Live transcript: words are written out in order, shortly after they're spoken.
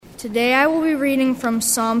Today I will be reading from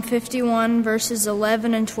Psalm 51, verses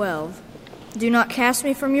 11 and 12. Do not cast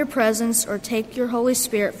me from your presence or take your Holy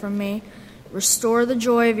Spirit from me. Restore the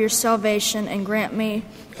joy of your salvation and grant me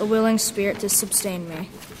a willing spirit to sustain me.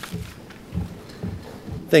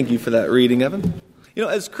 Thank you for that reading, Evan. You know,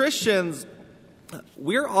 as Christians,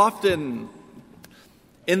 we're often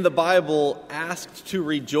in the Bible asked to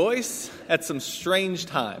rejoice at some strange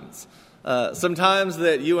times. Sometimes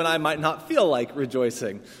that you and I might not feel like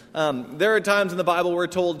rejoicing. There are times in the Bible we're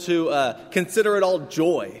told to consider it all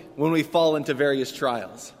joy when we fall into various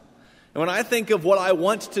trials. And when I think of what I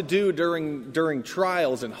want to do during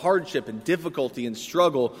trials and hardship and difficulty and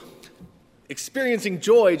struggle, experiencing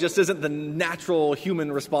joy just isn't the natural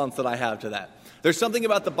human response that I have to that. There's something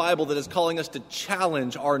about the Bible that is calling us to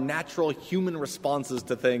challenge our natural human responses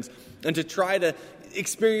to things and to try to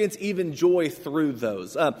experience even joy through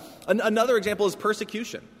those. Another example is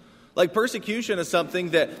persecution. Like, persecution is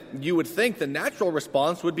something that you would think the natural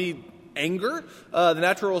response would be anger. The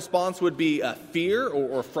natural response would be fear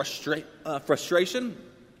or frustration.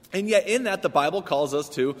 And yet in that, the Bible calls us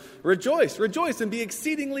to rejoice. Rejoice and be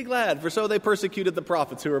exceedingly glad, for so they persecuted the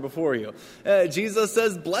prophets who were before you. Jesus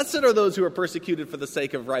says, blessed are those who are persecuted for the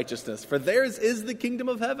sake of righteousness, for theirs is the kingdom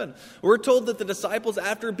of heaven. We're told that the disciples,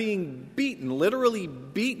 after being beaten, literally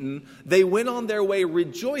beaten, they went on their way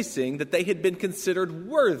rejoicing that they had been considered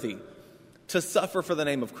worthy to suffer for the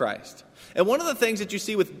name of Christ. And one of the things that you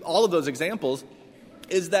see with all of those examples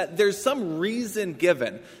is that there's some reason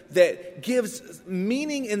given that gives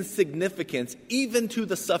meaning and significance even to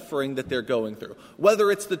the suffering that they're going through.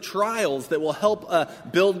 Whether it's the trials that will help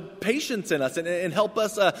build patience in us and help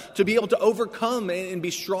us to be able to overcome and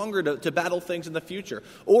be stronger to battle things in the future.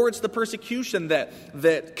 Or it's the persecution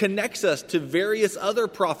that connects us to various other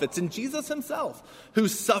prophets and Jesus himself who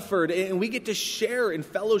suffered, and we get to share in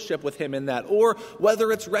fellowship with him in that. Or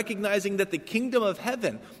whether it's recognizing that the kingdom of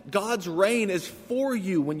heaven, God's reign, is for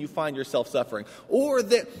you when you find yourself suffering. Or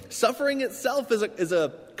that suffering itself is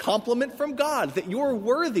a compliment from God, that you're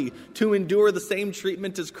worthy to endure the same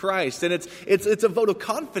treatment as Christ. And it's a vote of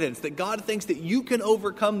confidence that God thinks that you can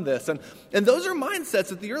overcome this. And those are mindsets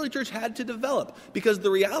that the early church had to develop, because the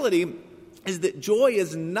reality is that joy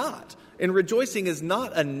is not, and rejoicing is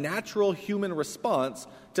not, a natural human response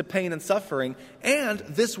to pain and suffering. And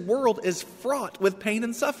this world is fraught with pain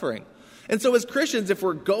and suffering. And so as Christians, if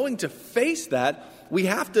we're going to face that, we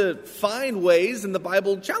have to find ways, and the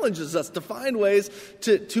Bible challenges us to find ways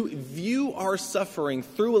to view our suffering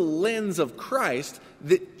through a lens of Christ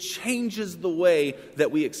that changes the way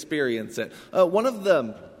that we experience it. Our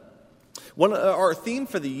theme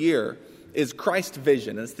for the year is Christ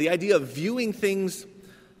vision. It's the idea of viewing things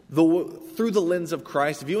through the lens of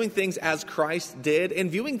Christ, viewing things as Christ did, and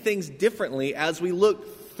viewing things differently as we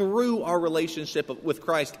look through our relationship with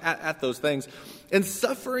Christ at those things. And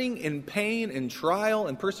suffering and pain and trial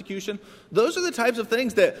and persecution, those are the types of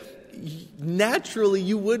things that naturally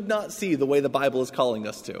you would not see the way the Bible is calling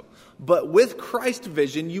us to. But with Christ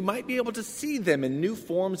vision, you might be able to see them in new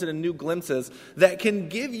forms and in new glimpses that can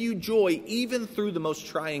give you joy even through the most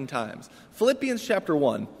trying times. Philippians chapter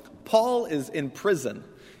 1, Paul is in prison.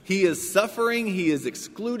 He is suffering. He is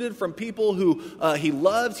excluded from people who he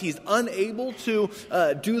loves. He's unable to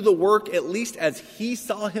do the work, at least as he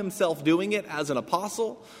saw himself doing it as an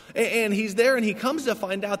apostle. And he's there, and he comes to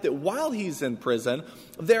find out that while he's in prison,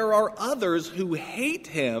 there are others who hate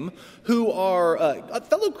him, who are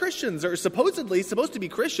fellow Christians, or supposedly supposed to be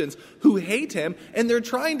Christians, who hate him, and they're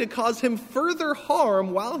trying to cause him further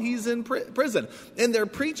harm while he's in prison. And they're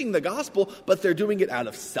preaching the gospel, but they're doing it out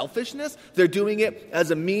of selfishness. They're doing it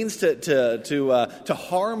as a means to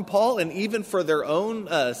harm Paul, and even for their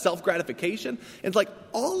own self-gratification. And it's like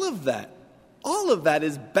all of that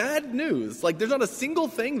is bad news. Like, there's not a single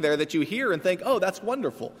thing there that you hear and think, oh, that's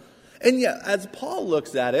wonderful. And yet, as Paul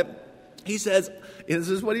looks at it, he says, this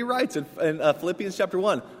is what he writes in Philippians chapter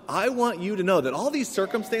 1, I want you to know that all these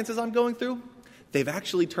circumstances I'm going through, they've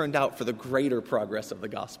actually turned out for the greater progress of the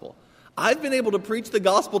gospel. I've been able to preach the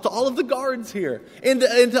gospel to all of the guards here and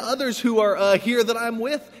to others who are here that I'm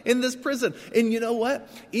with in this prison. And you know what?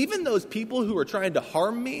 Even those people who are trying to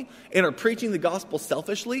harm me and are preaching the gospel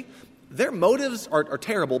selfishly, their motives are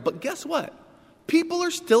terrible. But guess what? People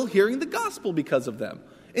are still hearing the gospel because of them.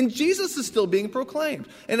 And Jesus is still being proclaimed.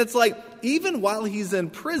 And it's like, even while he's in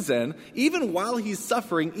prison, even while he's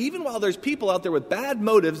suffering, even while there's people out there with bad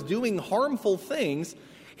motives doing harmful things,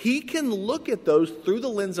 he can look at those through the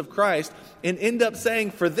lens of Christ and end up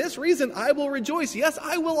saying, for this reason, I will rejoice. Yes,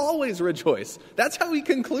 I will always rejoice. That's how he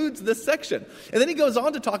concludes this section. And then he goes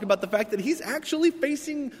on to talk about the fact that he's actually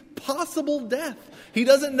facing possible death. He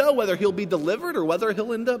doesn't know whether he'll be delivered or whether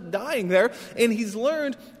he'll end up dying there. And he's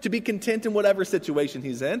learned to be content in whatever situation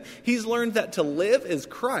he's in. He's learned that to live is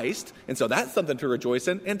Christ, and so that's something to rejoice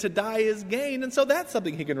in, and to die is gain, and so that's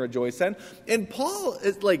something he can rejoice in. And Paul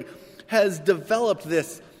has developed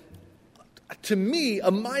this, to me,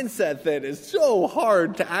 a mindset that is so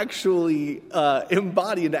hard to actually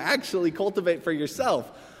embody and to actually cultivate for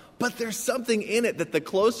yourself. But there's something in it that the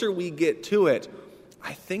closer we get to it,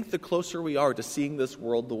 I think the closer we are to seeing this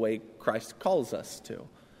world the way Christ calls us to.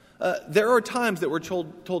 There are times that we're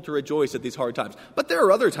told to rejoice at these hard times, but there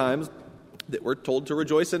are other times that we're told to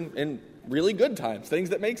rejoice in really good times, things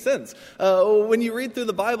that make sense. When you read through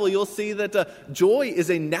the Bible, you'll see that joy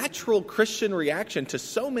is a natural Christian reaction to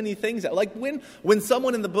so many things. Like when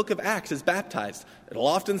someone in the book of Acts is baptized, it'll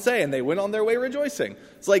often say, and they went on their way rejoicing.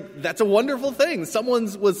 It's like, that's a wonderful thing. Someone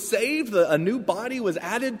was saved, a new body was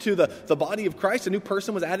added to the body of Christ, a new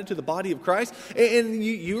person was added to the body of Christ, and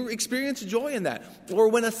you experience joy in that. Or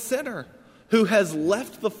when a sinner who has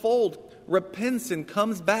left the fold repents and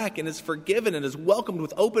comes back and is forgiven and is welcomed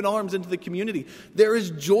with open arms into the community, there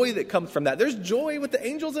is joy that comes from that. There's joy with the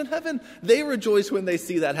angels in heaven. They rejoice when they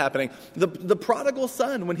see that happening. The prodigal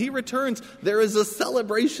son, when he returns, there is a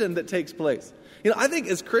celebration that takes place. I think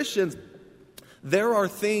as Christians, there are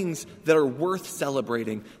things that are worth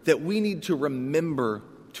celebrating that we need to remember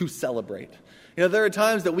to celebrate. There are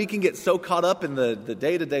times that we can get so caught up in the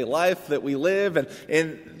day-to-day life that we live,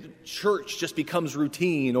 and church just becomes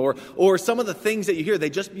routine, or some of the things that you hear, they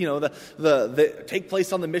just, the take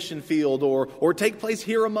place on the mission field or take place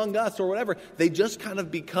here among us or whatever. They just kind of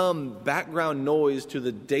become background noise to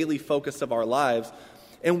the daily focus of our lives,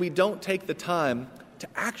 and we don't take the time to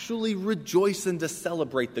actually rejoice and to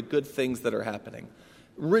celebrate the good things that are happening.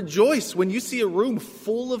 Rejoice when you see a room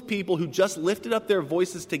full of people who just lifted up their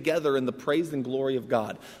voices together in the praise and glory of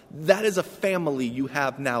God. That is a family you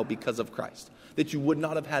have now because of Christ that you would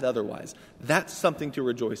not have had otherwise. That's something to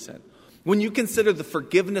rejoice in. When you consider the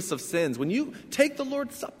forgiveness of sins, when you take the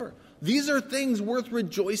Lord's Supper, these are things worth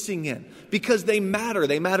rejoicing in because they matter.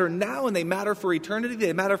 They matter now and they matter for eternity.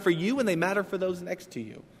 They matter for you and they matter for those next to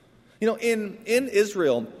you. In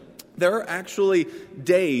Israel, there are actually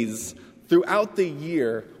days throughout the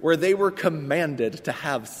year where they were commanded to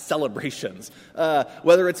have celebrations,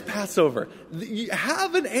 whether it's Passover. You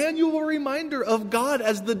have an annual reminder of God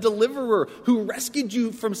as the deliverer who rescued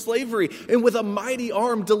you from slavery and with a mighty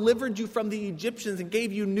arm delivered you from the Egyptians and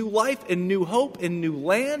gave you new life and new hope and new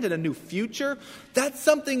land and a new future. That's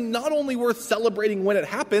something not only worth celebrating when it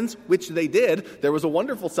happens, which they did. There was a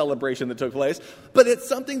wonderful celebration that took place, but it's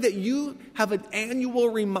something that you have an annual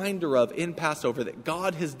reminder of in Passover, that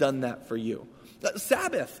God has done that for you.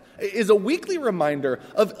 Sabbath is a weekly reminder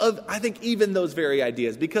of I think, even those very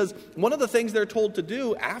ideas, because one of the things they're told to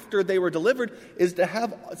do after they were delivered is to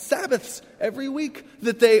have Sabbaths every week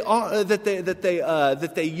that they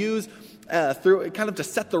use through kind of to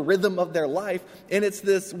set the rhythm of their life. And it's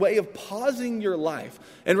this way of pausing your life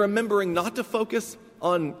and remembering not to focus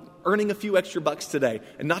on earning a few extra bucks today,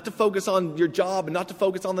 and not to focus on your job, and not to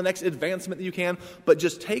focus on the next advancement that you can, but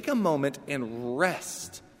just take a moment and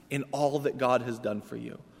rest in all that God has done for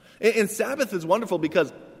you. And Sabbath is wonderful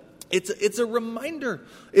because it's a reminder.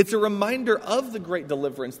 It's a reminder of the great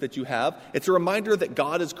deliverance that you have. It's a reminder that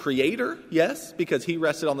God is creator, yes, because he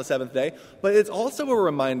rested on the seventh day. But it's also a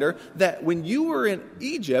reminder that when you were in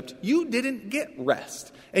Egypt, you didn't get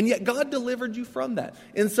rest. And yet God delivered you from that.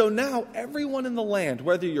 And so now everyone in the land,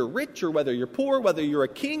 whether you're rich or whether you're poor, whether you're a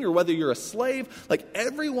king or whether you're a slave, like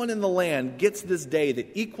everyone in the land gets this day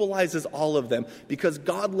that equalizes all of them because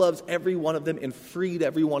God loves every one of them and freed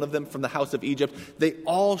every one of them from the house of Egypt. They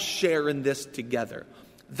all share in this together.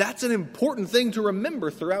 That's an important thing to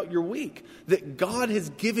remember throughout your week, that God has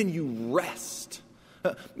given you rest.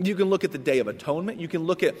 You can look at the Day of Atonement. You can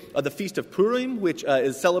look at the Feast of Purim, which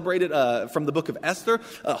is celebrated from the book of Esther.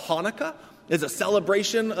 Hanukkah is a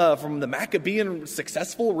celebration from the Maccabean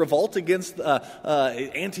successful revolt against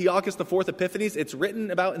Antiochus IV Epiphanes. It's written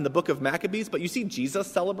about in the book of Maccabees, but you see Jesus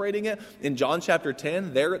celebrating it in John chapter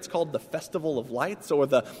 10. There it's called the Festival of Lights or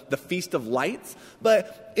the Feast of Lights.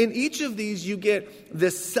 But in each of these you get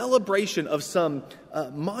this celebration of some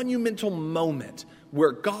monumental moment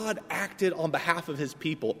where God acted on behalf of his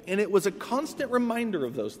people. And it was a constant reminder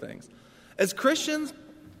of those things. As Christians,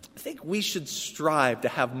 I think we should strive to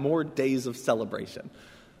have more days of celebration.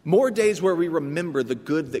 More days where we remember the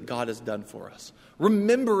good that God has done for us.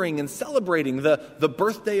 Remembering and celebrating the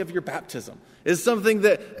birthday of your baptism is something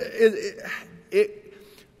that it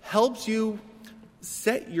helps you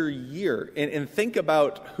set your year and think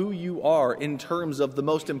about who you are in terms of the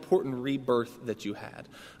most important rebirth that you had.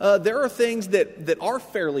 There are things that are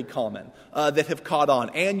fairly common that have caught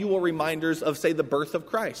on. Annual reminders of, say, the birth of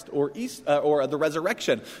Christ or the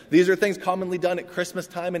resurrection. These are things commonly done at Christmas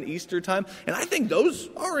time and Easter time, and I think those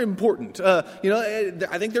are important. I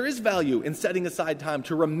think there is value in setting aside time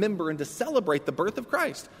to remember and to celebrate the birth of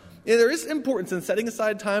Christ. And there is importance in setting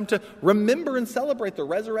aside time to remember and celebrate the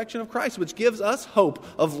resurrection of Christ, which gives us hope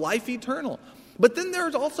of life eternal. But then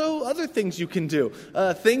there's also other things you can do,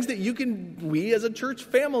 things that we as a church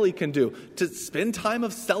family can do to spend time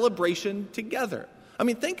of celebration together. I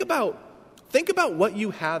mean, think about what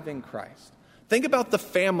you have in Christ. Think about the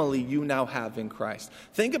family you now have in Christ.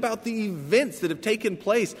 Think about the events that have taken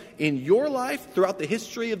place in your life throughout the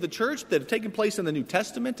history of the church, that have taken place in the New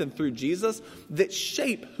Testament and through Jesus, that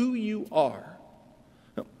shape who you are.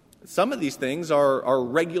 Now, some of these things are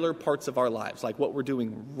regular parts of our lives, like what we're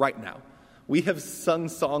doing right now. We have sung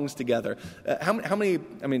songs together. How many,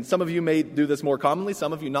 some of you may do this more commonly,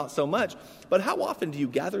 some of you not so much, but how often do you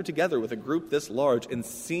gather together with a group this large and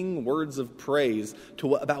sing words of praise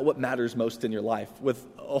about what matters most in your life with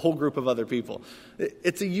a whole group of other people?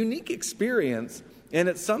 It's a unique experience, and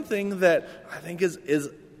it's something that I think is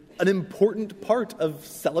an important part of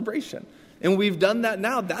celebration. And we've done that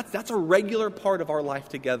now. That's a regular part of our life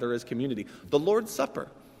together as community. The Lord's Supper,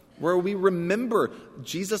 where we remember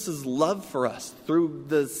Jesus' love for us through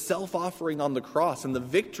the self-offering on the cross and the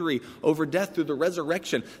victory over death through the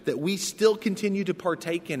resurrection that we still continue to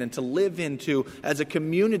partake in and to live into as a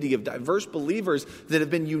community of diverse believers that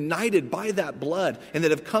have been united by that blood and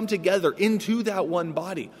that have come together into that one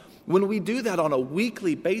body. When we do that on a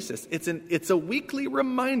weekly basis, it's a weekly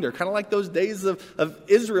reminder, kind of like those days of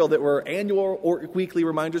Israel that were annual or weekly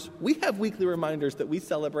reminders. We have weekly reminders that we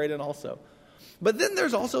celebrate in also. But then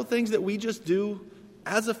there's also things that we just do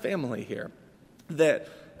as a family here that,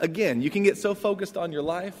 again, you can get so focused on your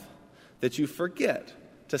life that you forget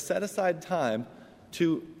to set aside time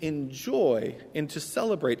to enjoy and to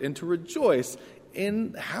celebrate and to rejoice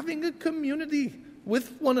in having a community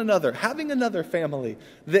with one another, having another family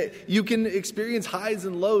that you can experience highs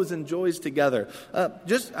and lows and joys together.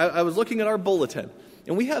 I was looking at our bulletin.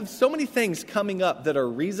 And we have so many things coming up that are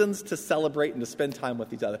reasons to celebrate and to spend time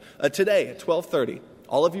with each other. Today at 12:30,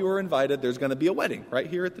 all of you are invited. There's going to be a wedding right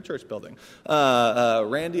here at the church building.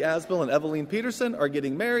 Randy Asbill and Eveline Peterson are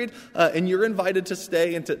getting married, and you're invited to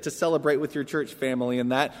stay and to celebrate with your church family.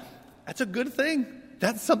 And that's a good thing.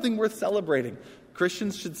 That's something worth celebrating.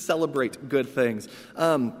 Christians should celebrate good things.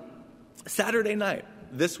 Saturday night,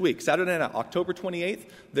 this week, Saturday night, October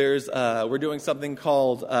 28th, we're doing something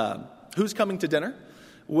called Who's Coming to Dinner,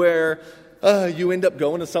 where you end up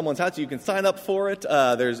going to someone's house. You can sign up for it.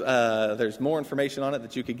 There's more information on it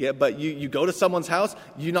that you could get. But you go to someone's house.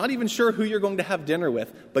 You're not even sure who you're going to have dinner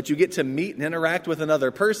with, but you get to meet and interact with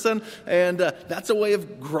another person. And that's a way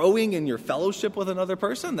of growing in your fellowship with another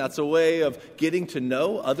person. That's a way of getting to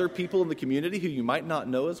know other people in the community who you might not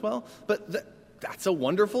know as well. But that's a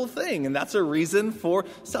wonderful thing. And that's a reason for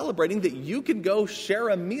celebrating that you can go share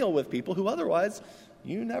a meal with people who otherwise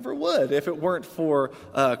you never would if it weren't for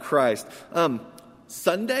Christ.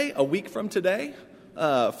 Sunday, a week from today,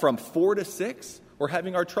 from 4 to 6, we're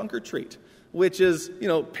having our trunk or treat, which is,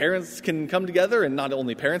 parents can come together, and not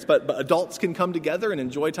only parents, but adults can come together and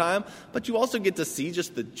enjoy time. But you also get to see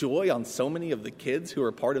just the joy on so many of the kids who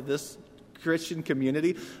are part of this Christian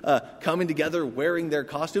community coming together, wearing their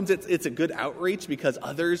costumes. It's a good outreach because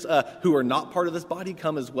others who are not part of this body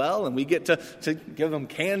come as well, and we get to give them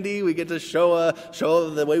candy. We get to show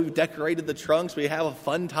the way we've decorated the trunks. We have a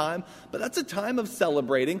fun time. But that's a time of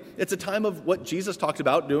celebrating. It's a time of what Jesus talked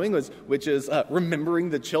about doing, which is remembering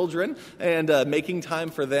the children and making time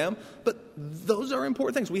for them. But those are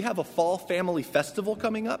important things. We have a fall family festival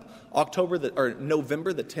coming up, November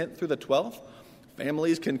the 10th through the 12th.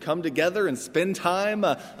 Families can come together and spend time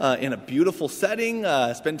in a beautiful setting,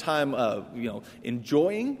 spend time,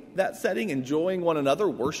 enjoying that setting, enjoying one another,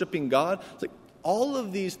 worshiping God. It's like all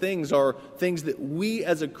of these things are things that we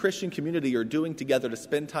as a Christian community are doing together to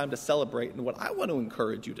spend time to celebrate. And what I want to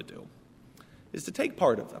encourage you to do is to take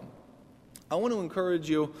part of them. I want to encourage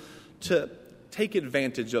you to take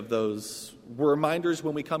advantage of those reminders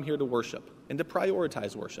when we come here to worship and to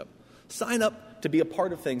prioritize worship. Sign up to be a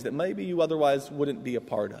part of things that maybe you otherwise wouldn't be a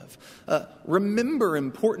part of. Remember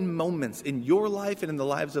important moments in your life and in the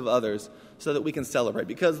lives of others so that we can celebrate.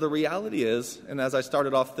 Because the reality is, and as I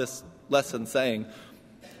started off this lesson saying,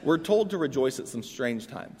 we're told to rejoice at some strange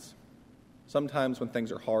times. Sometimes when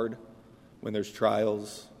things are hard, when there's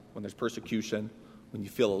trials, when there's persecution, when you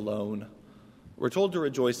feel alone. We're told to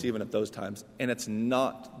rejoice even at those times, and it's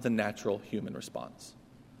not the natural human response.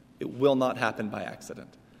 It will not happen by accident.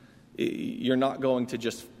 You're not going to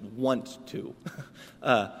just want to.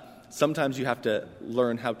 Sometimes you have to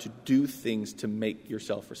learn how to do things to make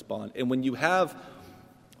yourself respond. And when you have,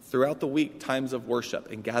 throughout the week, times of worship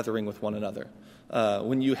and gathering with one another,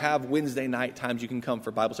 when you have Wednesday night times you can come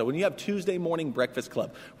for Bible study, when you have Tuesday morning breakfast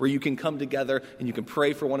club where you can come together and you can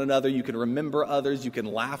pray for one another, you can remember others, you can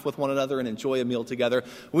laugh with one another and enjoy a meal together,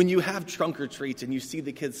 when you have trunk or treats and you see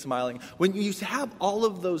the kids smiling, when you have all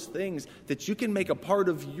of those things that you can make a part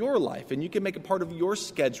of your life and you can make a part of your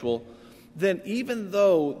schedule, then even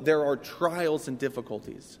though there are trials and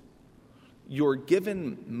difficulties, you're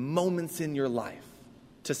given moments in your life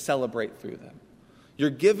to celebrate through them. You're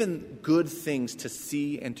given good things to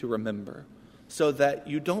see and to remember so that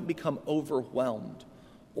you don't become overwhelmed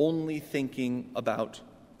only thinking about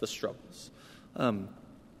the struggles.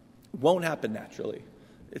 Won't happen naturally.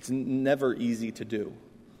 It's never easy to do.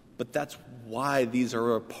 But that's why these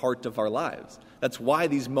are a part of our lives. That's why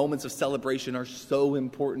these moments of celebration are so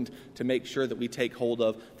important to make sure that we take hold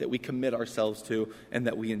of, that we commit ourselves to, and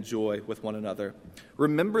that we enjoy with one another.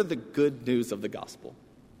 Remember the good news of the gospel.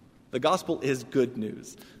 The gospel is good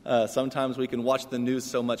news. Sometimes we can watch the news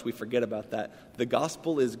so much we forget about that. The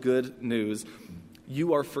gospel is good news.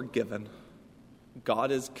 You are forgiven.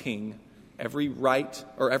 God is king. Every right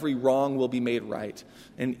or every wrong will be made right.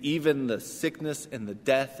 And even the sickness and the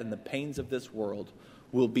death and the pains of this world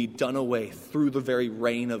will be done away through the very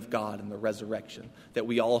reign of God and the resurrection that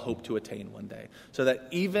we all hope to attain one day. So that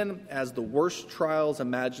even as the worst trials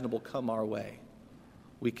imaginable come our way,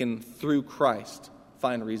 we can, through Christ,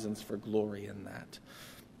 find reasons for glory in that.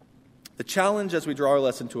 The challenge as we draw our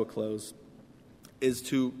lesson to a close is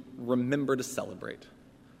to remember to celebrate.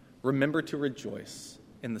 Remember to rejoice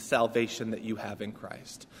in the salvation that you have in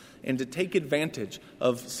Christ, and to take advantage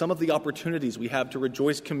of some of the opportunities we have to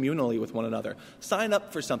rejoice communally with one another. Sign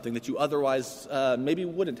up for something that you otherwise maybe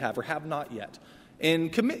wouldn't have or have not yet.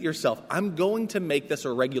 And commit yourself. I'm going to make this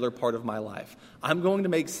a regular part of my life. I'm going to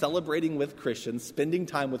make celebrating with Christians, spending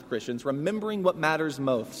time with Christians, remembering what matters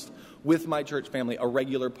most with my church family a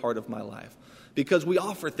regular part of my life. Because we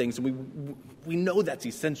offer things and we know that's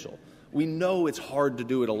essential. We know it's hard to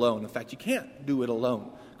do it alone. In fact, you can't do it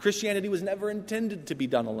alone. Christianity was never intended to be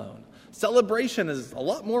done alone. Celebration is a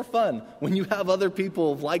lot more fun when you have other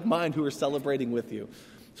people of like mind who are celebrating with you.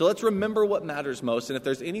 So let's remember what matters most. And if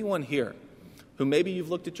there's anyone here who maybe you've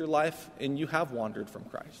looked at your life and you have wandered from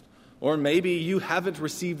Christ, or maybe you haven't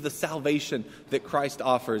received the salvation that Christ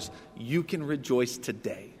offers, you can rejoice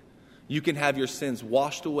today. You can have your sins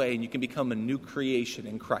washed away and you can become a new creation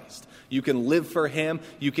in Christ. You can live for Him.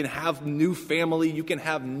 You can have new family. You can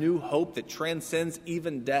have new hope that transcends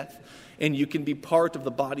even death. And you can be part of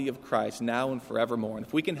the body of Christ now and forevermore. And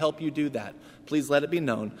if we can help you do that, please let it be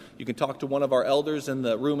known. You can talk to one of our elders in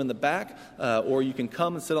the room in the back, or you can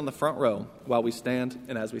come and sit on the front row while we stand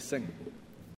and as we sing.